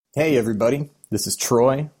Hey everybody, this is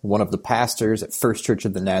Troy, one of the pastors at First Church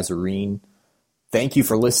of the Nazarene. Thank you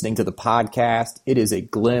for listening to the podcast. It is a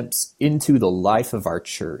glimpse into the life of our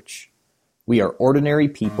church. We are ordinary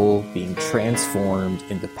people being transformed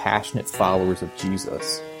into passionate followers of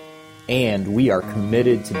Jesus, and we are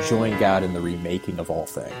committed to join God in the remaking of all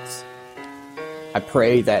things. I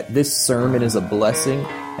pray that this sermon is a blessing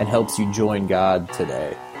and helps you join God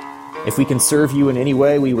today. If we can serve you in any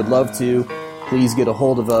way, we would love to. Please get a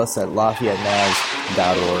hold of us at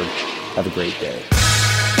LafayetteNaz.org. Have a great day.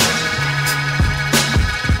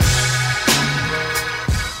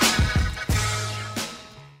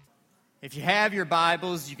 If you have your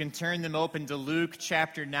Bibles, you can turn them open to Luke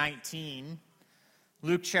chapter 19.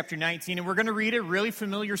 Luke chapter 19, and we're going to read a really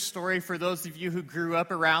familiar story for those of you who grew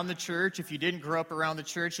up around the church. If you didn't grow up around the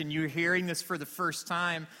church and you're hearing this for the first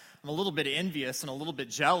time, I'm a little bit envious and a little bit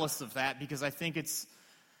jealous of that because I think it's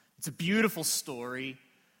a beautiful story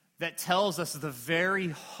that tells us the very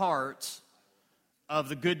heart of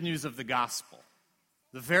the good news of the gospel.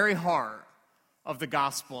 The very heart of the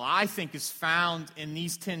gospel, I think, is found in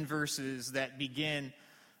these 10 verses that begin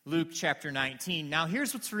Luke chapter 19. Now,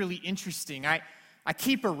 here's what's really interesting. I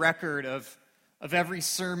keep a record of every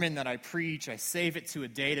sermon that I preach. I save it to a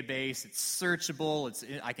database. It's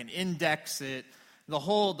searchable. I can index it, the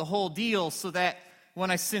whole deal, so that when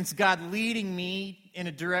I sense God leading me in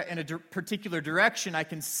a particular direction, I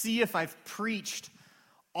can see if I've preached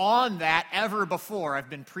on that ever before. I've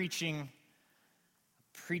been preaching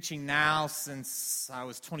now since I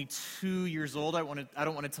was 22 years old. I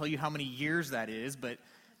don't want to tell you how many years that is, but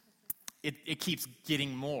it keeps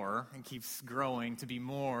getting more and keeps growing to be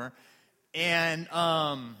more. And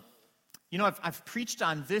I've preached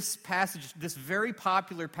on this passage, this very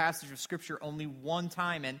popular passage of Scripture, only one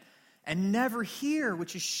time, and never here,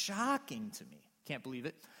 which is shocking to me. Can't believe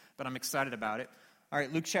it, but I'm excited about it. All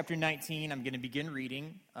right, Luke chapter 19, I'm going to begin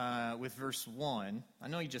reading with verse 1. I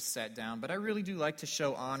know you just sat down, but I really do like to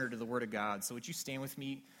show honor to the Word of God. So would you stand with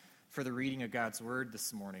me for the reading of God's Word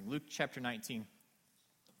this morning? Luke chapter 19,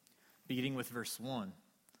 beginning with verse 1.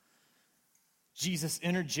 Jesus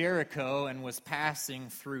entered Jericho and was passing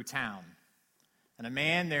through town. And a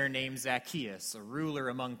man there named Zacchaeus, a ruler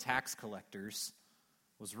among tax collectors,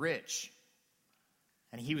 was rich.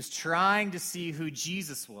 And he was trying to see who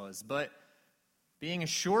Jesus was, but being a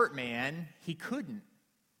short man, he couldn't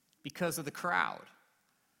because of the crowd.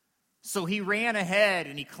 So he ran ahead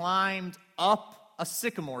and he climbed up a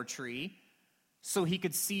sycamore tree so he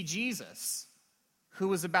could see Jesus, who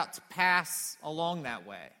was about to pass along that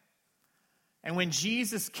way. And when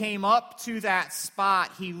Jesus came up to that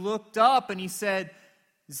spot, he looked up and he said,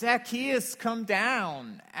 "Zacchaeus, come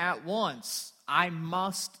down at once. I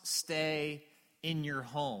must stay in your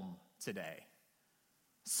home today."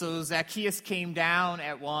 So Zacchaeus came down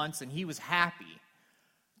at once, and he was happy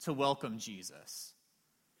to welcome Jesus.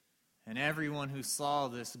 And everyone who saw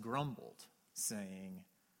this grumbled, saying,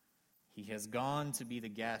 "He has gone to be the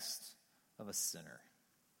guest of a sinner."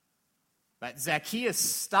 But Zacchaeus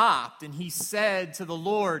stopped, and he said to the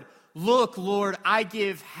Lord, "Look, Lord, I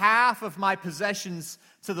give half of my possessions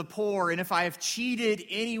to the poor, and if I have cheated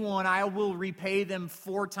anyone, I will repay them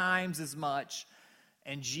 4 times as much."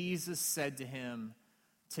 And Jesus said to him,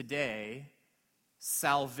 "Today,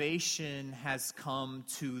 salvation has come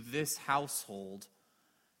to this household,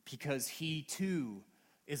 because he too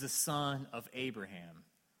is a son of Abraham.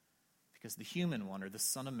 Because the human one, or the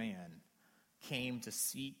Son of Man, came to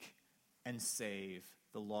seek and save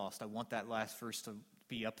the lost." I want that last verse to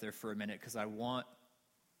be up there for a minute, because I want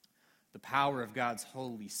the power of God's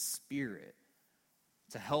Holy Spirit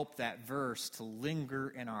to help that verse to linger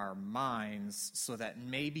in our minds so that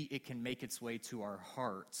maybe it can make its way to our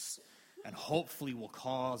hearts and hopefully will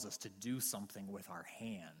cause us to do something with our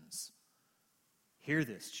hands. Hear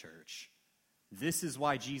this, church. This is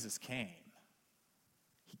why Jesus came.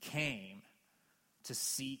 He came to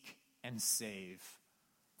seek and save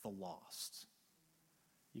the lost.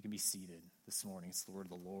 You can be seated this morning. It's the word of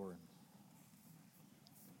the Lord.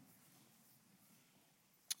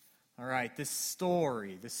 All right, this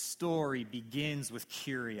story begins with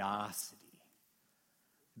curiosity.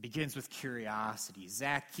 It begins with curiosity.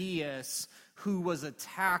 Zacchaeus, who was a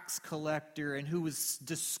tax collector and who was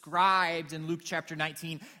described in Luke chapter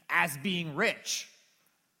 19 as being rich.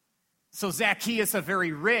 So Zacchaeus, a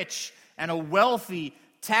very rich and a wealthy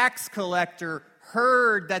tax collector,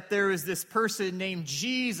 heard that there was this person named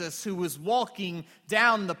Jesus who was walking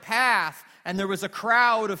down the path, and there was a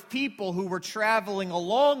crowd of people who were traveling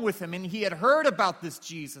along with him, and he had heard about this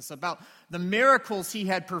Jesus, about the miracles he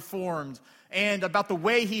had performed, and about the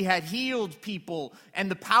way he had healed people,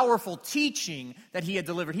 and the powerful teaching that he had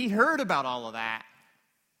delivered. He heard about all of that,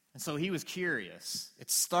 and so he was curious.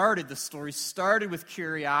 The story started with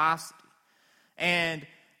curiosity, and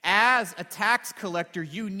as a tax collector,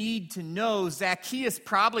 you need to know Zacchaeus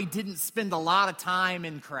probably didn't spend a lot of time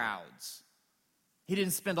in crowds. He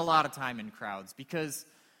didn't spend a lot of time in crowds because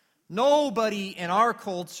nobody in our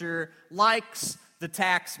culture likes the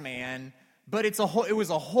tax man, but it was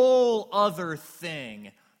a whole other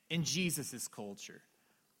thing in Jesus' culture.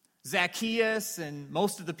 Zacchaeus and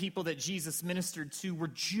most of the people that Jesus ministered to were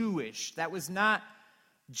Jewish. That was not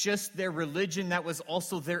just their religion, that was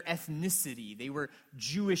also their ethnicity. They were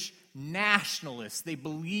Jewish nationalists. They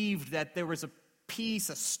believed that there was a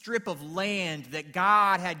strip of land that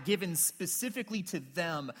God had given specifically to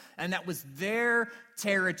them, and that was their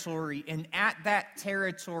territory. And at that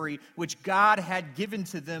territory which God had given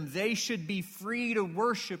to them, they should be free to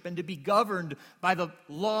worship and to be governed by the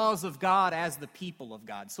laws of God as the people of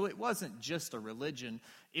God. So it wasn't just a religion,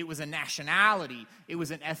 it was a nationality, it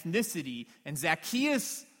was an ethnicity. And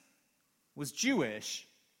Zacchaeus was Jewish,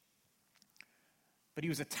 but he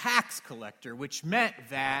was a tax collector, which meant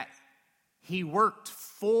that he worked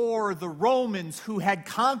for the Romans who had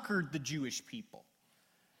conquered the Jewish people.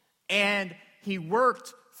 And he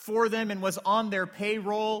worked for them and was on their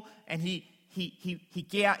payroll, and he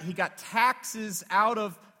got taxes out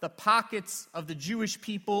of the pockets of the Jewish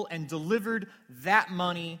people and delivered that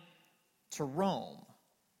money to Rome.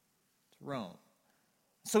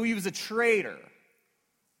 So he was a traitor.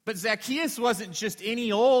 But Zacchaeus wasn't just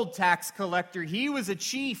any old tax collector. He was a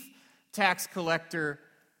chief tax collector.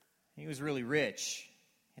 He was really rich,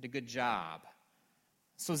 had a good job.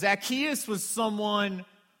 So Zacchaeus was someone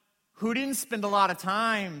who didn't spend a lot of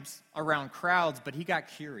time around crowds, but he got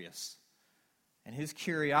curious. And his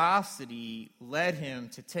curiosity led him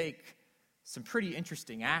to take some pretty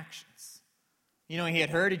interesting actions. You know, he had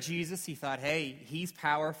heard of Jesus. He thought, hey, he's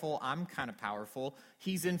powerful. I'm kind of powerful.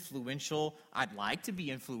 He's influential. I'd like to be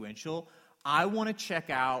influential. I want to check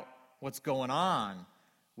out what's going on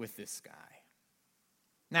with this guy.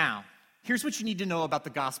 Now, here's what you need to know about the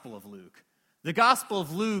Gospel of Luke. The Gospel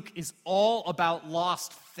of Luke is all about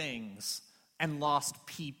lost things and lost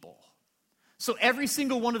people. So every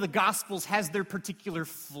single one of the Gospels has their particular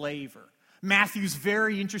flavor. Matthew's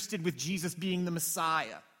very interested with Jesus being the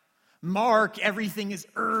Messiah. Mark, everything is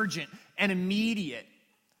urgent and immediate.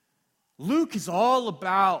 Luke is all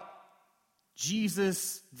about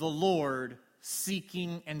Jesus, the Lord,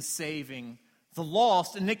 seeking and saving the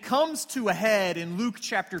lost, and it comes to a head in Luke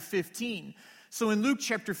chapter 15. So in Luke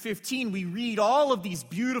chapter 15, we read all of these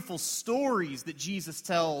beautiful stories that Jesus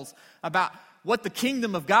tells about what the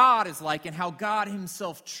kingdom of God is like and how God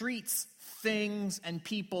himself treats things and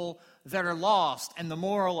people that are lost. And the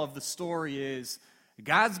moral of the story is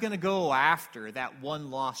God's going to go after that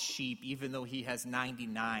one lost sheep, even though he has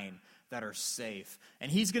 99 that are safe. And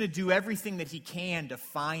he's going to do everything that he can to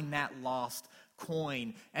find that lost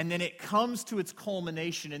coin. And then it comes to its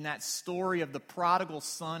culmination in that story of the prodigal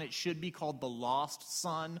son. It should be called the lost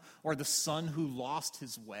son, or the son who lost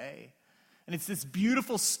his way. And it's this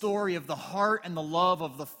beautiful story of the heart and the love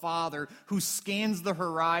of the father who scans the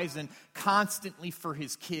horizon constantly for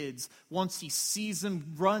his kids. Once he sees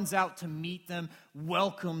them, runs out to meet them,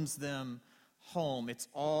 welcomes them home. It's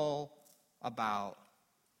all about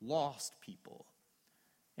lost people.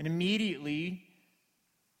 And immediately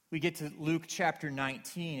we get to Luke chapter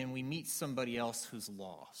 19, and we meet somebody else who's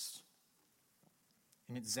lost.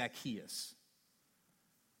 And it's Zacchaeus.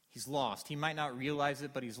 He's lost. He might not realize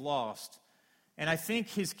it, but he's lost. And I think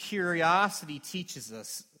his curiosity teaches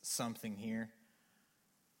us something here.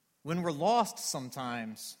 When we're lost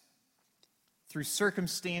sometimes, through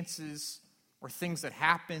circumstances or things that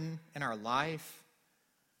happen in our life,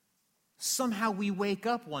 somehow we wake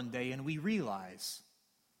up one day and we realize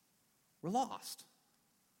we're lost.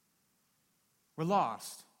 We're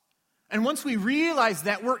lost. And once we realize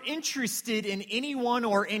that, we're interested in anyone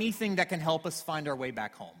or anything that can help us find our way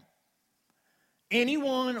back home.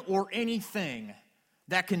 Anyone or anything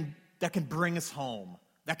that can bring us home,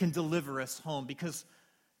 that can deliver us home, because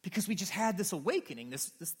we just had this awakening,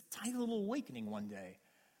 this tiny little awakening one day.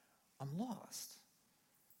 I'm lost.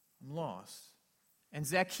 I'm lost. And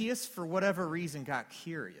Zacchaeus, for whatever reason, got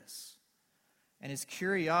curious. And his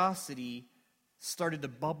curiosity started to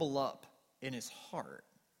bubble up in his heart.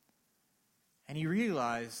 And he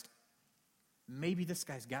realized, maybe this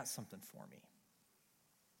guy's got something for me.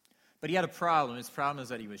 But he had a problem. His problem is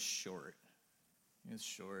that he was short. He was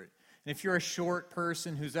short. And if you're a short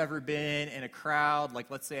person who's ever been in a crowd, like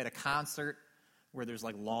let's say at a concert where there's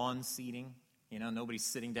like lawn seating, nobody's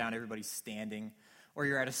sitting down, everybody's standing, or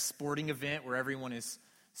you're at a sporting event where everyone is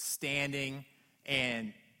standing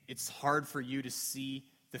and it's hard for you to see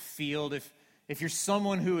the field. If you're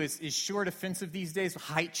someone who is short offensive these days,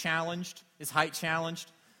 height challenged,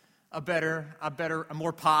 a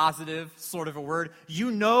more positive sort of a word. You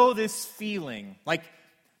know this feeling. Like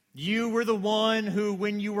you were the one who,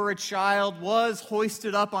 when you were a child, was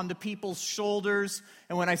hoisted up onto people's shoulders.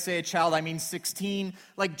 And when I say a child, I mean 16.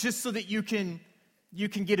 Like just so that you can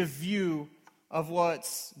get a view of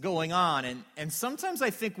what's going on. And sometimes I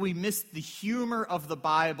think we miss the humor of the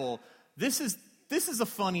Bible. This is a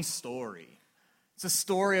funny story. It's a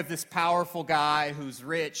story of this powerful guy who's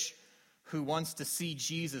rich, who wants to see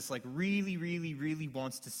Jesus, like really, really, really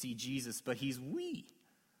wants to see Jesus, but he's wee.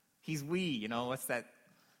 He's wee. What's that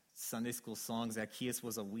Sunday school song? Zacchaeus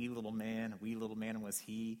was a wee little man was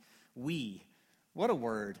he. Wee. What a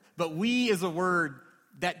word. But wee is a word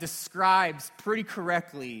that describes pretty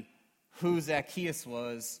correctly who Zacchaeus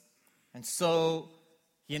was. And so,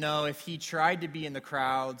 if he tried to be in the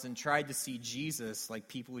crowds and tried to see Jesus, like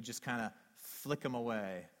people would just kind of flick him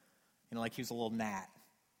away. Like he was a little gnat.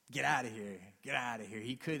 Get out of here. Get out of here.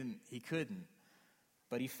 He couldn't.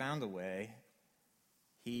 But he found a way.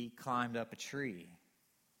 He climbed up a tree.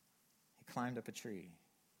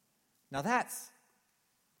 Now that's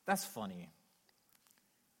funny.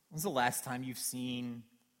 When's the last time you've seen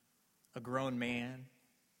a grown man,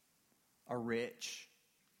 a rich,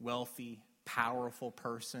 wealthy, powerful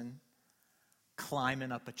person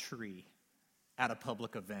climbing up a tree at a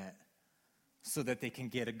public event so that they can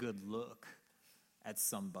get a good look at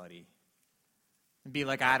somebody? And be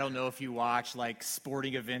like, I don't know if you watch like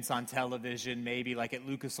sporting events on television, maybe like at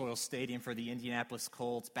Lucas Oil Stadium for the Indianapolis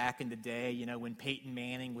Colts back in the day, when Peyton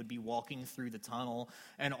Manning would be walking through the tunnel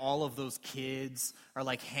and all of those kids are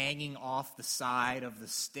like hanging off the side of the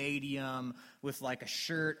stadium with like a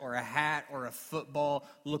shirt or a hat or a football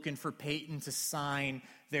looking for Peyton to sign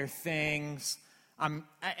their things. And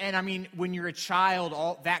I mean, when you're a child,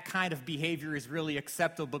 all that kind of behavior is really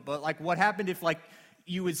acceptable. But like, what happened if like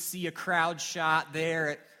you would see a crowd shot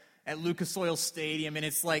there at Lucas Oil Stadium, and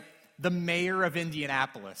it's like the mayor of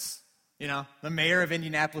Indianapolis, the mayor of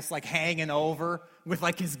Indianapolis like hanging over with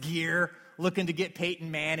like his gear, looking to get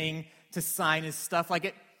Peyton Manning to sign his stuff.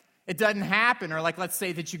 Like it doesn't happen. Or like, let's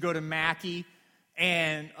say that you go to Mackey,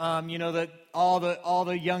 and that all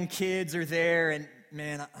the young kids are there, and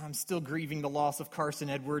man, I'm still grieving the loss of Carson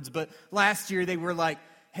Edwards. But last year they were like,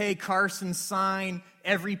 hey, Carson, sign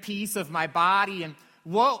every piece of my body. And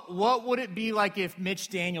what would it be like if Mitch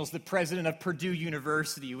Daniels, the president of Purdue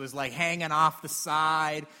University, was like hanging off the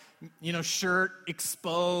side, shirt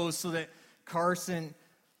exposed so that Carson...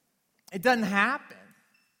 It doesn't happen.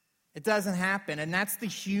 It doesn't happen. And that's the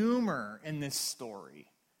humor in this story.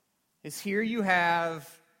 Is here you have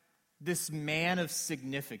this man of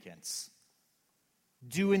significance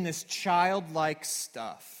doing this childlike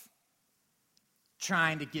stuff,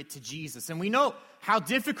 trying to get to Jesus. And we know how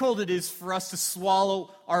difficult it is for us to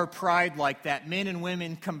swallow our pride like that. Men and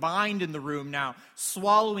women combined in the room now.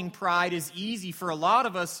 Swallowing pride is easy for a lot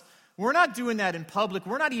of us. We're not doing that in public.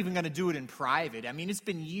 We're not even going to do it in private. I mean, it's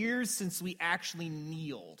been years since we actually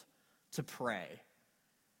kneeled to pray,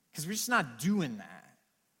 because we're just not doing that.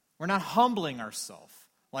 We're not humbling ourselves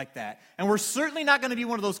like that. And we're certainly not going to be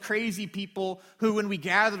one of those crazy people who, when we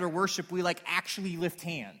gather to worship, we like actually lift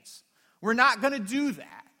hands. We're not going to do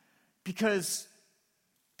that because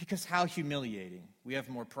how humiliating. We have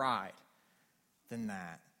more pride than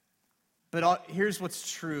that. But here's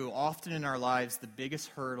what's true. Often in our lives, the biggest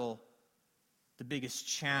hurdle, the biggest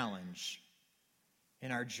challenge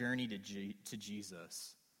in our journey to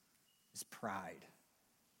Jesus is pride.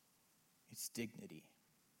 It's dignity.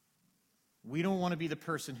 We don't want to be the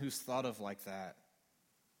person who's thought of like that,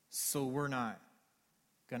 so we're not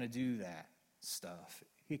going to do that stuff.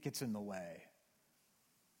 It gets in the way.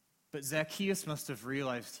 But Zacchaeus must have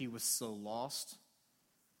realized he was so lost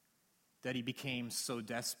that he became so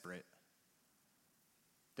desperate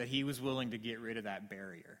that he was willing to get rid of that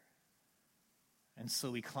barrier. And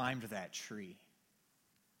so he climbed that tree.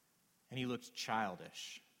 And he looked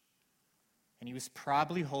childish. And he was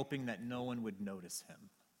probably hoping that no one would notice him,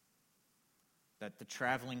 that the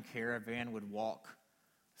traveling caravan would walk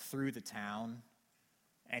through the town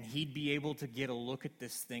and he'd be able to get a look at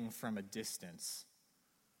this thing from a distance,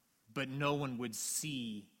 but no one would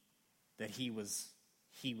see that he was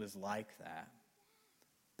like that.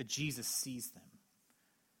 But Jesus sees them,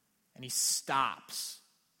 and he stops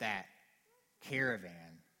that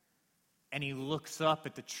caravan, and he looks up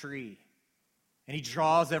at the tree, and he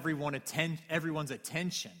draws everyone's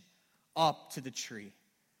attention up to the tree.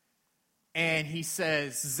 And he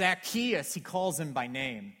says, Zacchaeus, he calls him by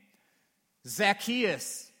name,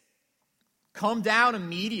 Zacchaeus, come down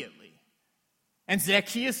immediately. And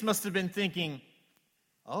Zacchaeus must have been thinking,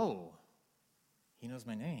 oh, he knows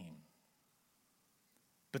my name.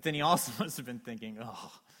 But then he also must have been thinking,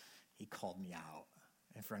 oh, he called me out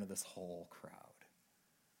in front of this whole crowd.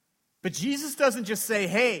 But Jesus doesn't just say,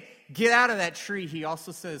 hey, get out of that tree. He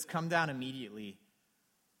also says, come down immediately.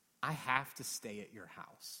 I have to stay at your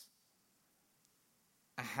house.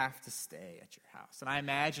 I have to stay at your house. And I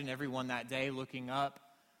imagine everyone that day looking up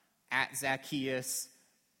at Zacchaeus,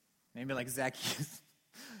 maybe like Zacchaeus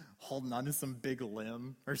holding onto some big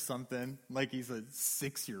limb or something, like he's a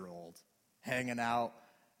 6-year-old hanging out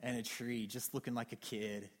in a tree, just looking like a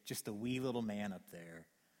kid, just a wee little man up there.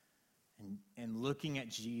 And looking at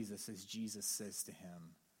Jesus as Jesus says to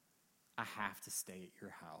him, I have to stay at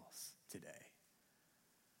your house today.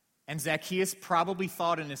 And Zacchaeus probably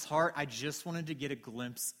thought in his heart, I just wanted to get a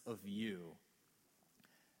glimpse of you.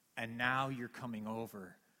 And now you're coming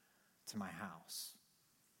over to my house.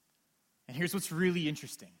 And here's what's really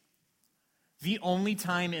interesting. The only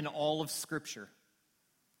time in all of Scripture,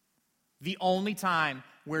 the only time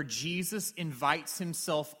where Jesus invites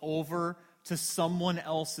himself over to someone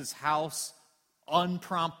else's house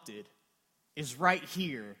unprompted is right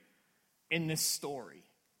here in this story.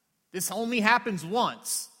 This only happens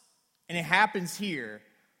once, and it happens here.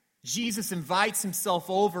 Jesus invites himself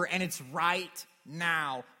over, and it's right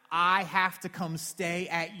now. I have to come stay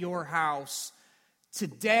at your house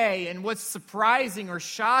today. And what's surprising or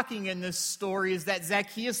shocking in this story is that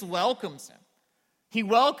Zacchaeus welcomes him. He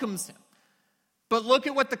welcomes him. But look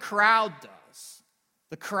at what the crowd does.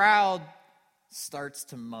 The crowd starts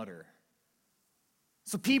to mutter.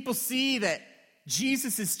 So people see that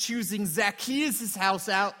Jesus is choosing Zacchaeus' house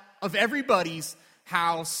out of everybody's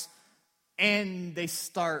house, and they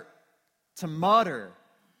start to mutter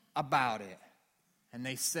about it. And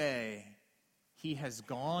they say, he has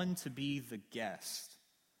gone to be the guest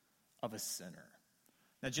of a sinner.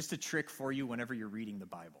 Now, just a trick for you whenever you're reading the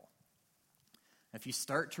Bible. If you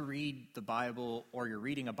start to read the Bible or you're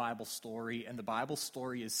reading a Bible story and the Bible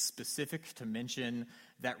story is specific to mention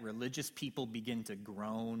that religious people begin to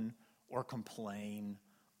groan or complain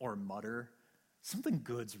or mutter, something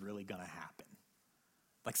good's really going to happen.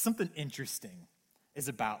 Like something interesting is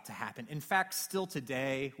about to happen. In fact, still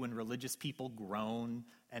today, when religious people groan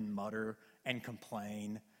and mutter and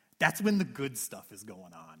complain, that's when the good stuff is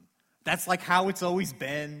going on. That's like how it's always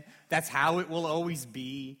been. That's how it will always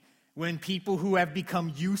be. When people who have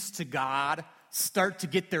become used to God start to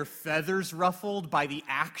get their feathers ruffled by the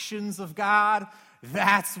actions of God,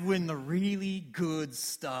 that's when the really good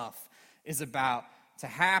stuff is about to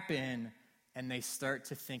happen, and they start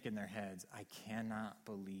to think in their heads, I cannot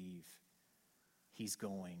believe he's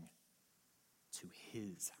going to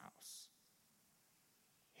his house.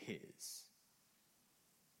 His.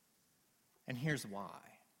 And here's why.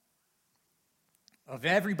 Of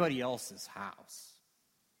everybody else's house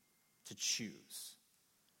to choose,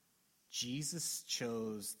 Jesus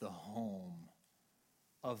chose the home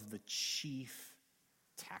of the chief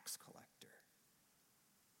tax collector.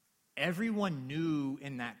 Everyone knew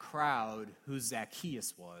in that crowd who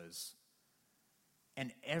Zacchaeus was,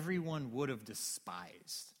 and everyone would have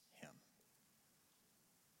despised him.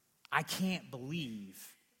 I can't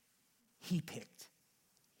believe he picked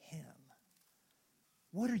him.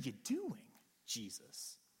 What are you doing,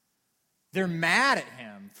 Jesus? They're mad at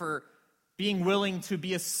him for being willing to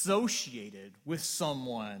be associated with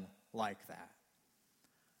someone like that.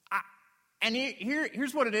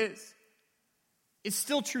 Here's what it is. It's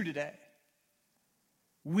still true today.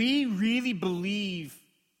 We really believe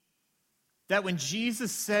that when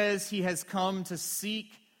Jesus says he has come to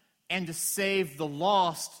seek and to save the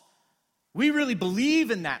lost, we really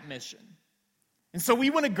believe in that mission. And so we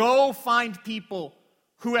want to go find people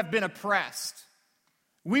who have been oppressed.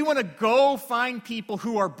 We want to go find people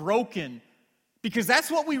who are broken, because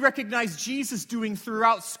that's what we recognize Jesus doing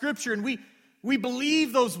throughout Scripture. And we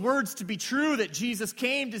believe those words to be true, that Jesus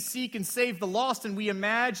came to seek and save the lost, and we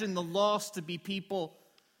imagine the lost to be people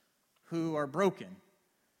who are broken,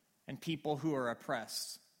 and people who are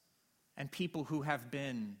oppressed, and people who have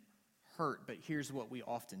been hurt. But here's what we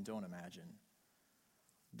often don't imagine,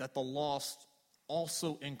 that the lost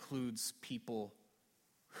also includes people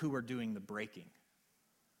who are doing the breaking.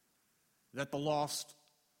 That the lost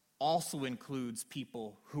also includes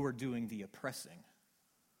people who are doing the oppressing.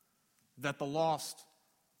 That the lost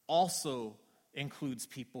also includes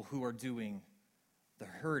people who are doing the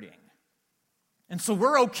hurting. And so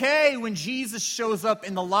we're okay when Jesus shows up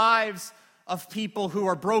in the lives of people who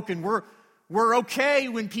are broken. We're okay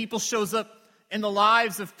when people shows up in the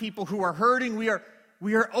lives of people who are hurting. We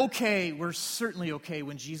are okay. We're certainly okay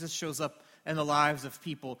when Jesus shows up in the lives of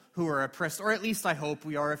people who are oppressed. Or at least I hope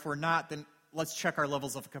we are. If we're not, then let's check our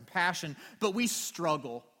levels of compassion. But we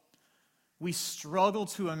struggle. We struggle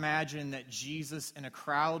to imagine that Jesus, in a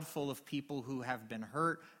crowd full of people who have been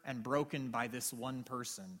hurt and broken by this one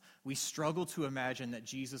person, we struggle to imagine that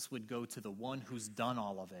Jesus would go to the one who's done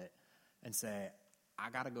all of it and say, I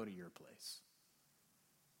got to go to your place.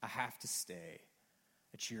 I have to stay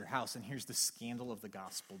at your house. And here's the scandal of the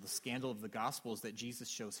gospel. The scandal of the gospel is that Jesus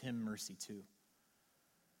shows him mercy too.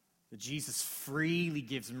 That Jesus freely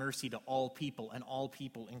gives mercy to all people, and all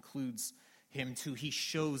people includes him too. He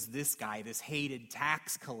shows this guy, this hated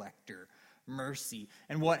tax collector, mercy.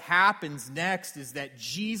 And what happens next is that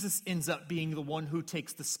Jesus ends up being the one who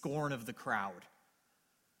takes the scorn of the crowd.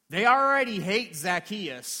 They already hate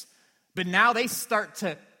Zacchaeus, but now they start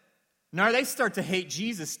to hate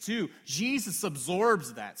Jesus too. Jesus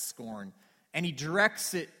absorbs that scorn, and he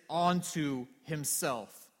directs it onto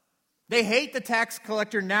himself. They hate the tax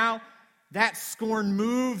collector. Now that scorn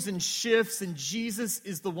moves and shifts, and Jesus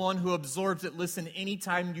is the one who absorbs it. Listen,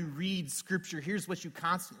 anytime you read Scripture, here's what you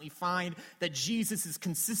constantly find, that Jesus is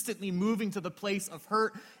consistently moving to the place of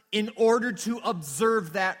hurt in order to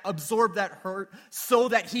absorb that hurt so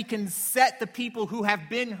that he can set the people who have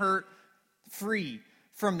been hurt free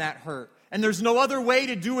from that hurt. And there's no other way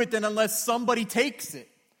to do it than unless somebody takes it.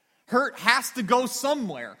 Hurt has to go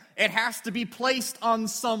somewhere. It has to be placed on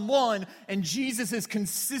someone. And Jesus is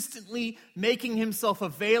consistently making himself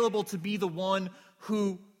available to be the one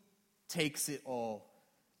who takes it all,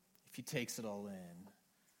 if he takes it all in.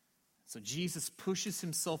 So Jesus pushes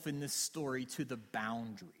himself in this story to the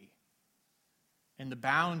boundary. And the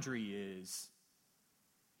boundary is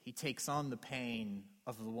he takes on the pain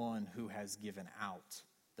of the one who has given out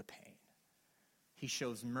the pain. He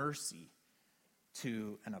shows mercy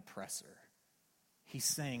to an oppressor. He's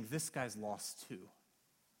saying, this guy's lost too.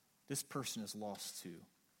 This person is lost too.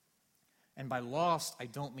 And by lost, I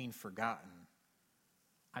don't mean forgotten.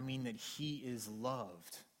 I mean that he is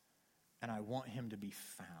loved, and I want him to be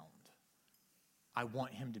found. I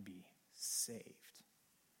want him to be saved.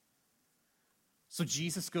 So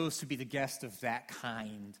Jesus goes to be the guest of that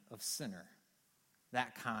kind of sinner.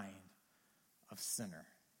 That kind of sinner.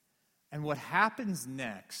 And what happens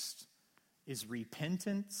next is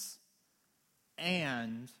repentance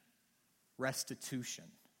and restitution.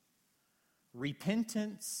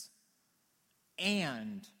 Repentance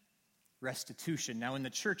and restitution. Now, in the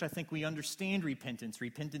church, I think we understand repentance.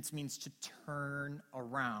 Repentance means to turn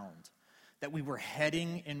around. That we were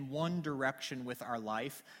heading in one direction with our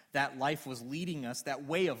life. That life was leading us, that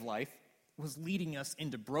way of life was leading us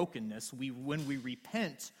into brokenness. When we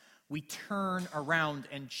repent, we turn around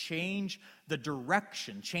and change the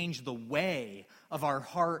direction, change the way of our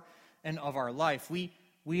heart and of our life.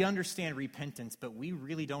 We understand repentance, but we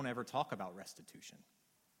really don't ever talk about restitution.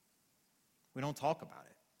 We don't talk about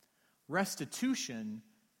it. Restitution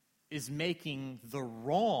is making the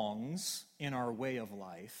wrongs in our way of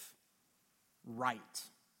life right.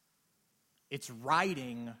 It's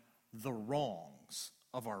righting the wrongs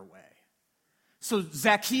of our way. So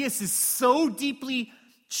Zacchaeus is so deeply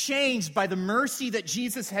changed by the mercy that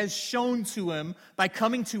Jesus has shown to him by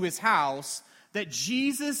coming to his house, that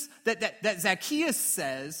Zacchaeus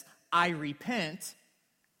says, I repent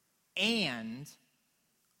and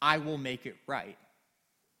I will make it right.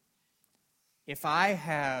 If I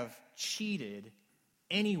have cheated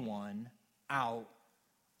anyone out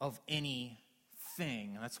of anything,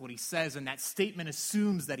 that's what he says, and that statement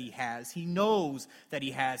assumes that he has. He knows that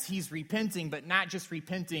he has. He's repenting, but not just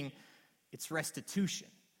repenting, it's restitution.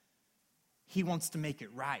 He wants to make it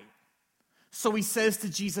right. So he says to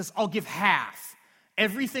Jesus, I'll give half.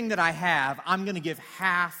 Everything that I have, I'm going to give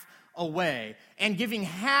half away. And giving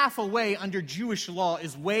half away under Jewish law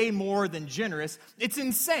is way more than generous. It's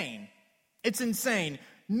insane. It's insane.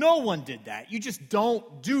 No one did that. You just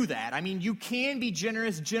don't do that. I mean, you can be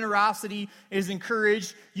generous. Generosity is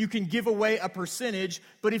encouraged. You can give away a percentage.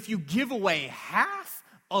 But if you give away half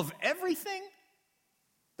of everything,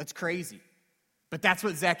 that's crazy. But that's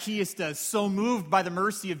what Zacchaeus does. So moved by the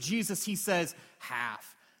mercy of Jesus, he says,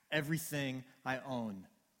 half, everything I own.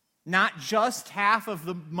 Not just half of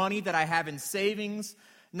the money that I have in savings,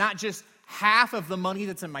 not just half of the money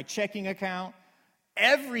that's in my checking account,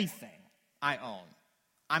 everything I own.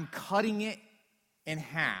 I'm cutting it in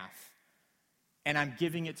half, and I'm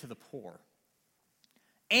giving it to the poor.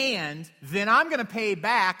 and then I'm going to pay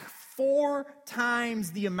back 4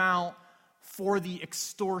 times the amount for the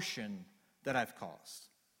extortion that I've caused,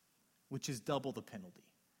 which is double the penalty.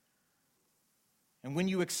 And when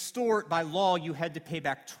you extort, by law, you had to pay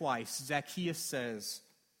back twice. Zacchaeus says,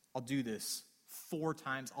 I'll do this 4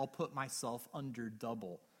 times. I'll put myself under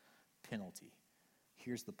double penalty.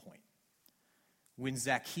 Here's the point. When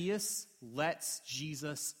Zacchaeus lets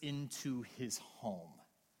Jesus into his home,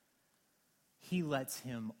 he lets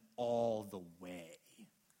him all the way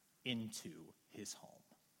into his home.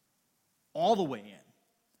 All the way in.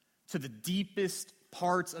 To the deepest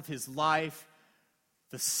parts of his life,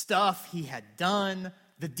 the stuff he had done,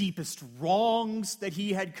 the deepest wrongs that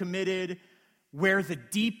he had committed, where the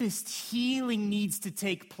deepest healing needs to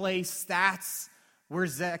take place, that's where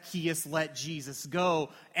Zacchaeus let Jesus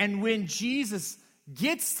go. And when Jesus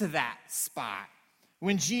gets to that spot,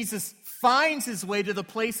 when Jesus finds his way to the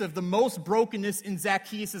place of the most brokenness in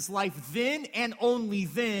Zacchaeus' life, then and only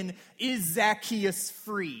then is Zacchaeus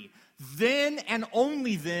free. Then and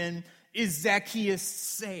only then is Zacchaeus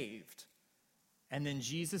saved. And then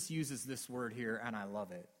Jesus uses this word here, and I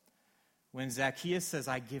love it. When Zacchaeus says,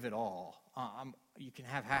 I give it all, you can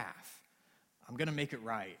have half. I'm going to make it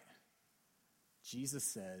right. Jesus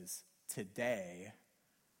says, today,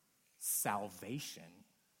 salvation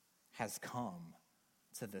has come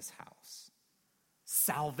to this house.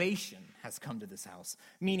 Salvation has come to this house.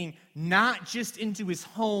 Meaning not just into his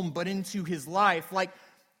home, but into his life. Like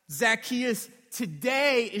Zacchaeus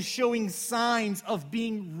today is showing signs of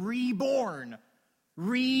being reborn,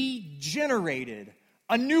 regenerated,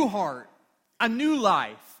 a new heart, a new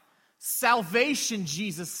life. Salvation,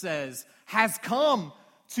 Jesus says, has come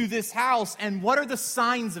to this house. And what are the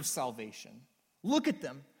signs of salvation? Look at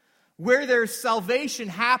them. Where there's salvation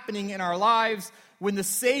happening in our lives, when the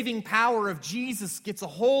saving power of Jesus gets a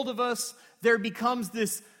hold of us, there becomes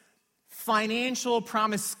this financial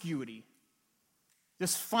promiscuity.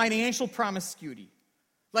 This financial promiscuity.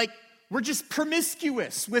 Like, we're just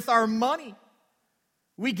promiscuous with our money.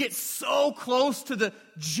 We get so close to the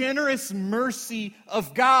generous mercy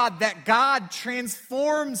of God that God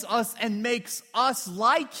transforms us and makes us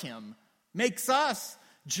like him, makes us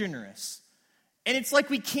generous. And it's like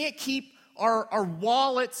we can't keep our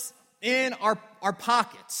wallets in our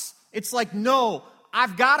pockets. It's like, no,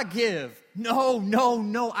 I've got to give. No,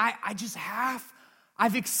 I just have.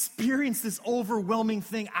 I've experienced this overwhelming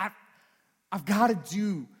thing. I've got to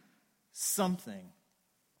do something.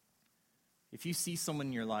 If you see someone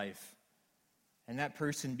in your life and that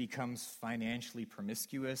person becomes financially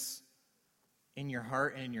promiscuous, in your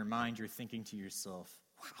heart and in your mind, you're thinking to yourself,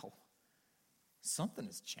 wow, something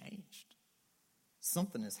has changed.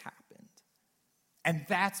 Something has happened. And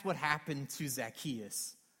that's what happened to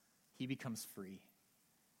Zacchaeus. He becomes free.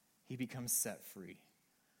 He becomes set free.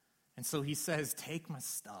 And so he says, take my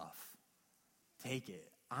stuff. Take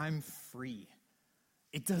it. I'm free.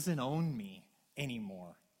 It doesn't own me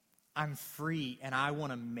anymore. I'm free, and I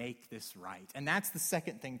want to make this right. And that's the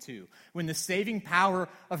second thing, too. When the saving power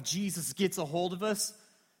of Jesus gets a hold of us,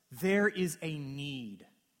 there is a need,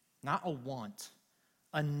 not a want,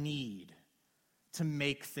 a need to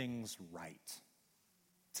make things right.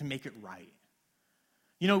 To make it right.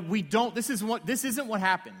 You know, this isn't what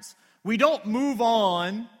happens. We don't move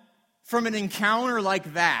on from an encounter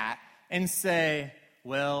like that and say,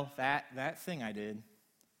 well, that thing I did,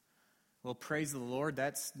 well, praise the Lord,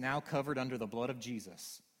 that's now covered under the blood of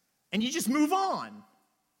Jesus. And you just move on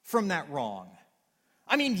from that wrong.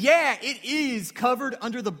 I mean, yeah, it is covered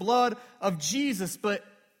under the blood of Jesus, but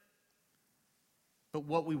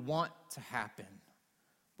what we want to happen,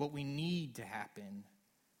 what we need to happen,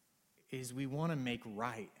 is we want to make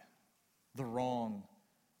right the wrong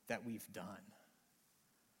that we've done.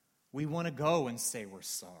 We want to go and say we're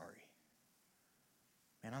sorry.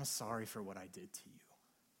 Man, I'm sorry for what I did to you.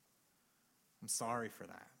 I'm sorry for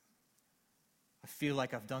that. I feel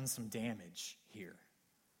like I've done some damage here.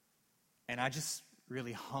 And I just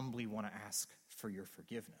really humbly want to ask for your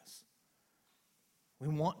forgiveness. We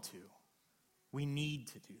want to. We need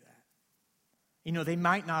to do that. You know, they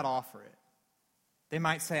might not offer it. They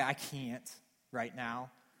might say, I can't right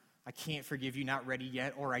now. I can't forgive you, not ready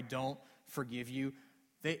yet, or I don't forgive you.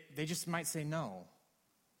 They just might say no.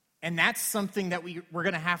 And that's something that we're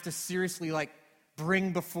going to have to seriously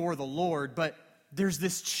bring before the Lord. But there's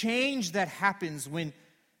this change that happens when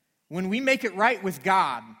we make it right with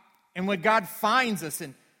God, and when God finds us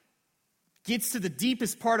and gets to the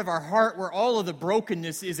deepest part of our heart where all of the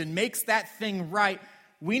brokenness is and makes that thing right.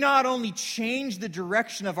 We not only change the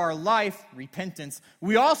direction of our life, repentance,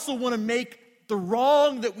 we also want to make the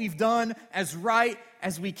wrong that we've done as right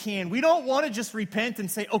as we can. We don't want to just repent and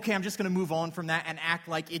say, okay, I'm just going to move on from that and act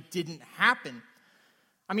like it didn't happen.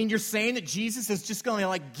 I mean, you're saying that Jesus is just going to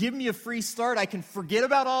like give me a free start. I can forget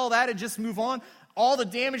about all that and just move on. All the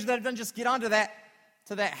damage that I've done, just get on to that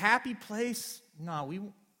happy place. No, we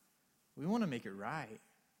want to make it right.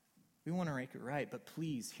 We want to make it right, but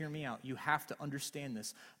please hear me out. You have to understand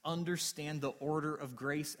this. Understand the order of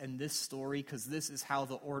grace in this story, because this is how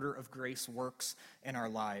the order of grace works in our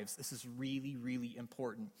lives. This is really, really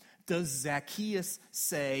important. Does Zacchaeus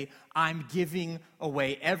say, I'm giving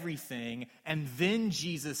away everything, and then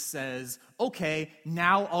Jesus says, okay,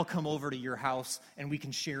 now I'll come over to your house and we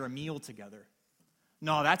can share a meal together?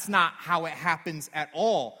 No, that's not how it happens at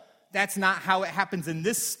all. That's not how it happens in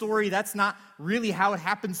this story. That's not really how it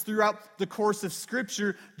happens throughout the course of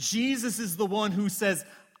Scripture. Jesus is the one who says,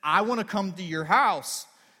 I want to come to your house.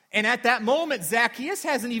 And at that moment, Zacchaeus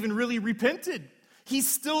hasn't even really repented. He's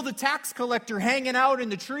still the tax collector hanging out in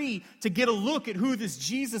the tree to get a look at who this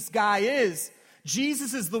Jesus guy is.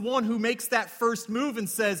 Jesus is the one who makes that first move and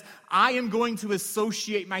says, I am going to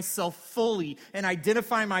associate myself fully and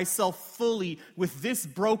identify myself fully with this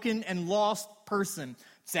broken and lost person.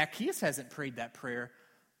 Zacchaeus hasn't prayed that prayer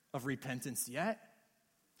of repentance yet.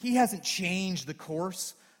 He hasn't changed the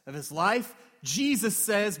course of his life. Jesus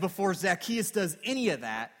says before Zacchaeus does any of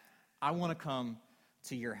that, I want to come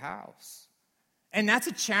to your house. And that's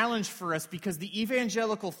a challenge for us, because the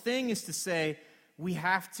evangelical thing is to say we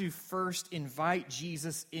have to first invite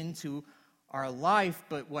Jesus into our life.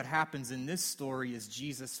 But what happens in this story is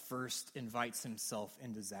Jesus first invites himself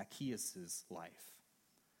into Zacchaeus' life.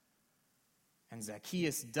 And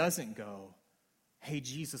Zacchaeus doesn't go, hey,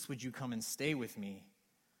 Jesus, would you come and stay with me?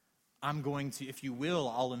 I'm going to, if you will,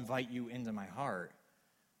 I'll invite you into my heart.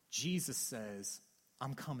 Jesus says,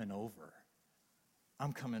 I'm coming over.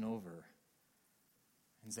 I'm coming over.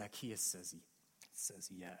 And Zacchaeus says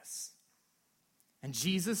yes. And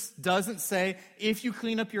Jesus doesn't say, if you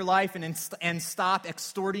clean up your life and stop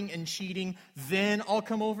extorting and cheating, then I'll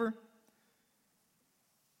come over.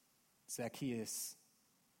 Zacchaeus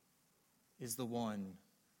is the one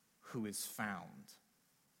who is found,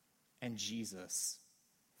 and Jesus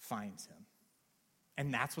finds him.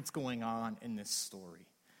 And that's what's going on in this story.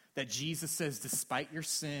 That Jesus says, despite your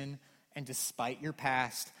sin and despite your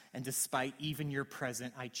past and despite even your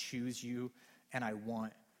present, I choose you and I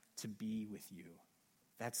want to be with you.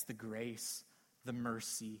 That's the grace, the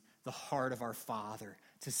mercy, the heart of our Father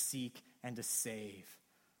to seek and to save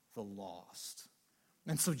the lost.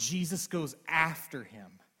 And so Jesus goes after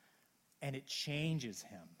him, and it changes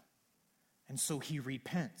him. And so he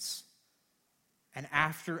repents. And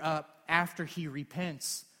after he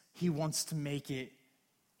repents, he wants to make it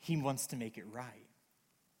right.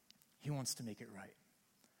 He wants to make it right.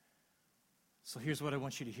 So here's what I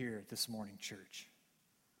want you to hear this morning, church.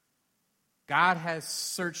 God has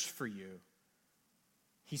searched for you.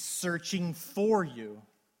 He's searching for you.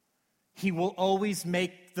 He will always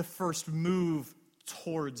make the first move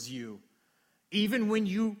towards you. Even when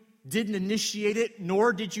you didn't initiate it,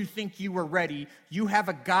 nor did you think you were ready, you have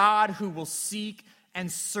a God who will seek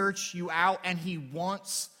and search you out, and he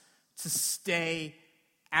wants to stay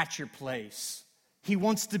at your place. He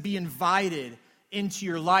wants to be invited into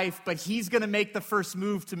your life, but he's going to make the first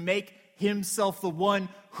move to make himself the one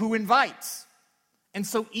who invites. And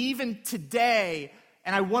so even today,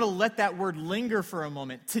 and I want to let that word linger for a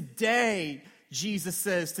moment, today, Jesus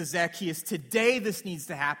says to Zacchaeus, today this needs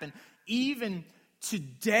to happen. Even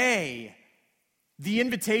today, the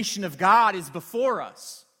invitation of God is before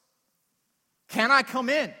us. Can I come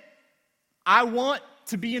in? I want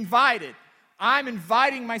to be invited. I'm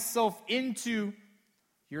inviting myself into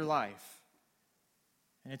your life.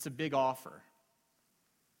 And it's a big offer.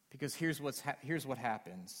 Because here's what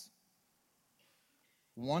happens.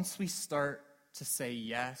 Once we start to say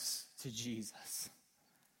yes to Jesus,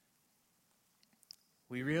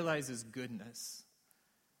 we realize his goodness,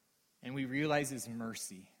 and we realize his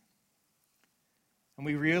mercy, and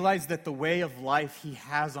we realize that the way of life he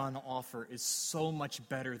has on offer is so much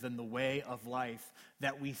better than the way of life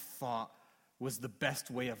that we thought was the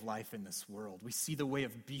best way of life in this world. We see the way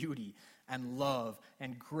of beauty and love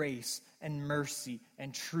and grace and mercy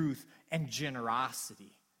and truth and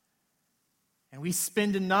generosity. And we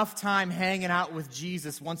spend enough time hanging out with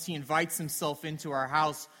Jesus once he invites himself into our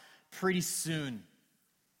house. Pretty soon,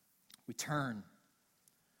 we turn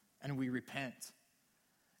and we repent.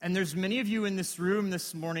 And there's many of you in this room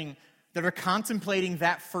this morning that are contemplating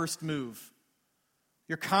that first move.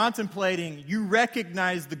 You're contemplating, you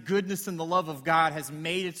recognize the goodness and the love of God has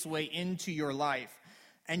made its way into your life.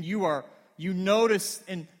 And you notice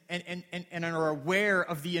and and are aware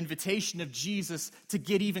of the invitation of Jesus to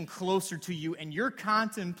get even closer to you, and you're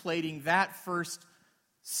contemplating that first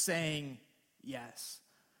saying yes.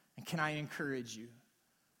 And can I encourage you?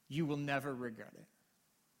 You will never regret it.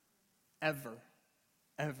 Ever,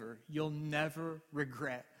 ever. You'll never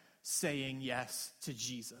regret saying yes to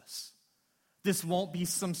Jesus. This won't be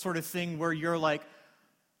some sort of thing where you're like,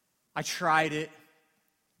 I tried it.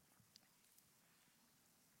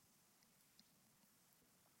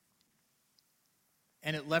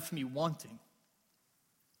 And it left me wanting.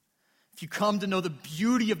 If you come to know the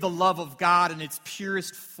beauty of the love of God in its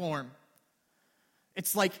purest form,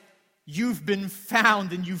 it's like you've been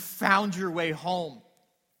found and you've found your way home.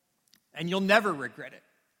 And you'll never regret it.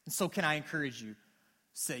 And so can I encourage you,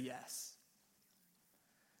 say yes.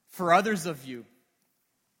 For others of you,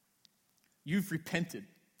 you've repented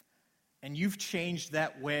and you've changed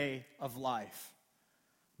that way of life.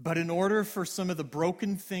 But in order for some of the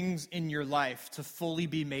broken things in your life to fully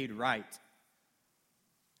be made right,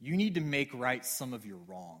 you need to make right some of your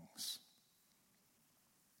wrongs.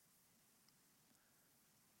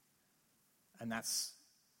 And that's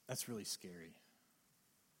really scary.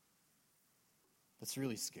 That's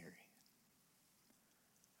really scary.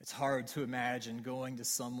 It's hard to imagine going to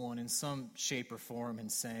someone in some shape or form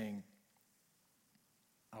and saying,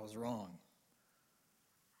 I was wrong,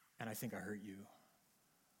 and I think I hurt you,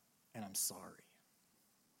 and I'm sorry.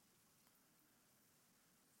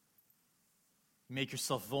 Make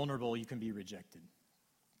yourself vulnerable, you can be rejected.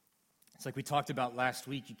 It's like we talked about last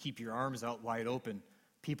week. You keep your arms out wide open,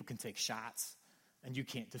 people can take shots, and you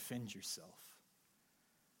can't defend yourself.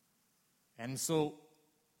 And so,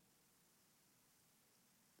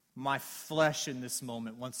 my flesh in this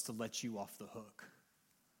moment wants to let you off the hook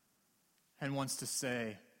and wants to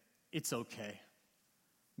say, it's okay.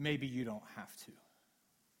 Maybe you don't have to.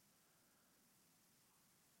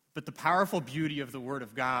 But the powerful beauty of the Word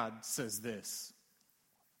of God says this: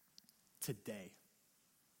 today.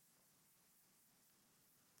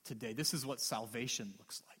 Today. This is what salvation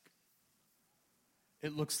looks like.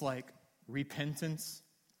 It looks like repentance,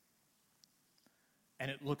 and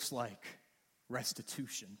it looks like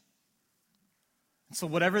restitution. And so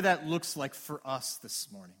whatever that looks like for us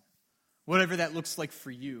this morning, whatever that looks like for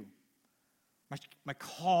you, my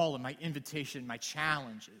call and my invitation, my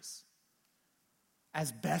challenge is,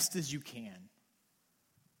 as best as you can,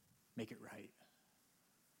 make it right.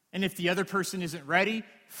 And if the other person isn't ready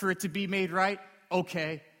for it to be made right,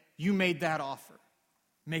 okay, you made that offer.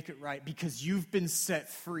 Make it right, because you've been set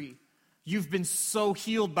free. You've been so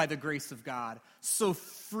healed by the grace of God, so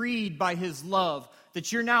freed by His love,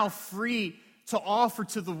 that you're now free to offer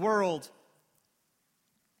to the world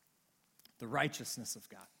the righteousness of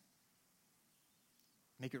God.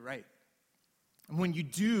 Make it right. And when you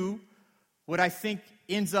do, what I think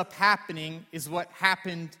ends up happening is what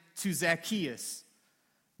happened to Zacchaeus.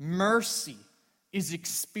 Mercy is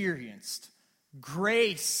experienced.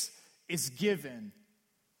 Grace is given.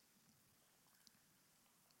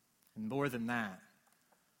 And more than that,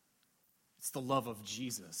 it's the love of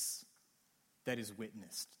Jesus that is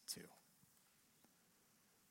witnessed to.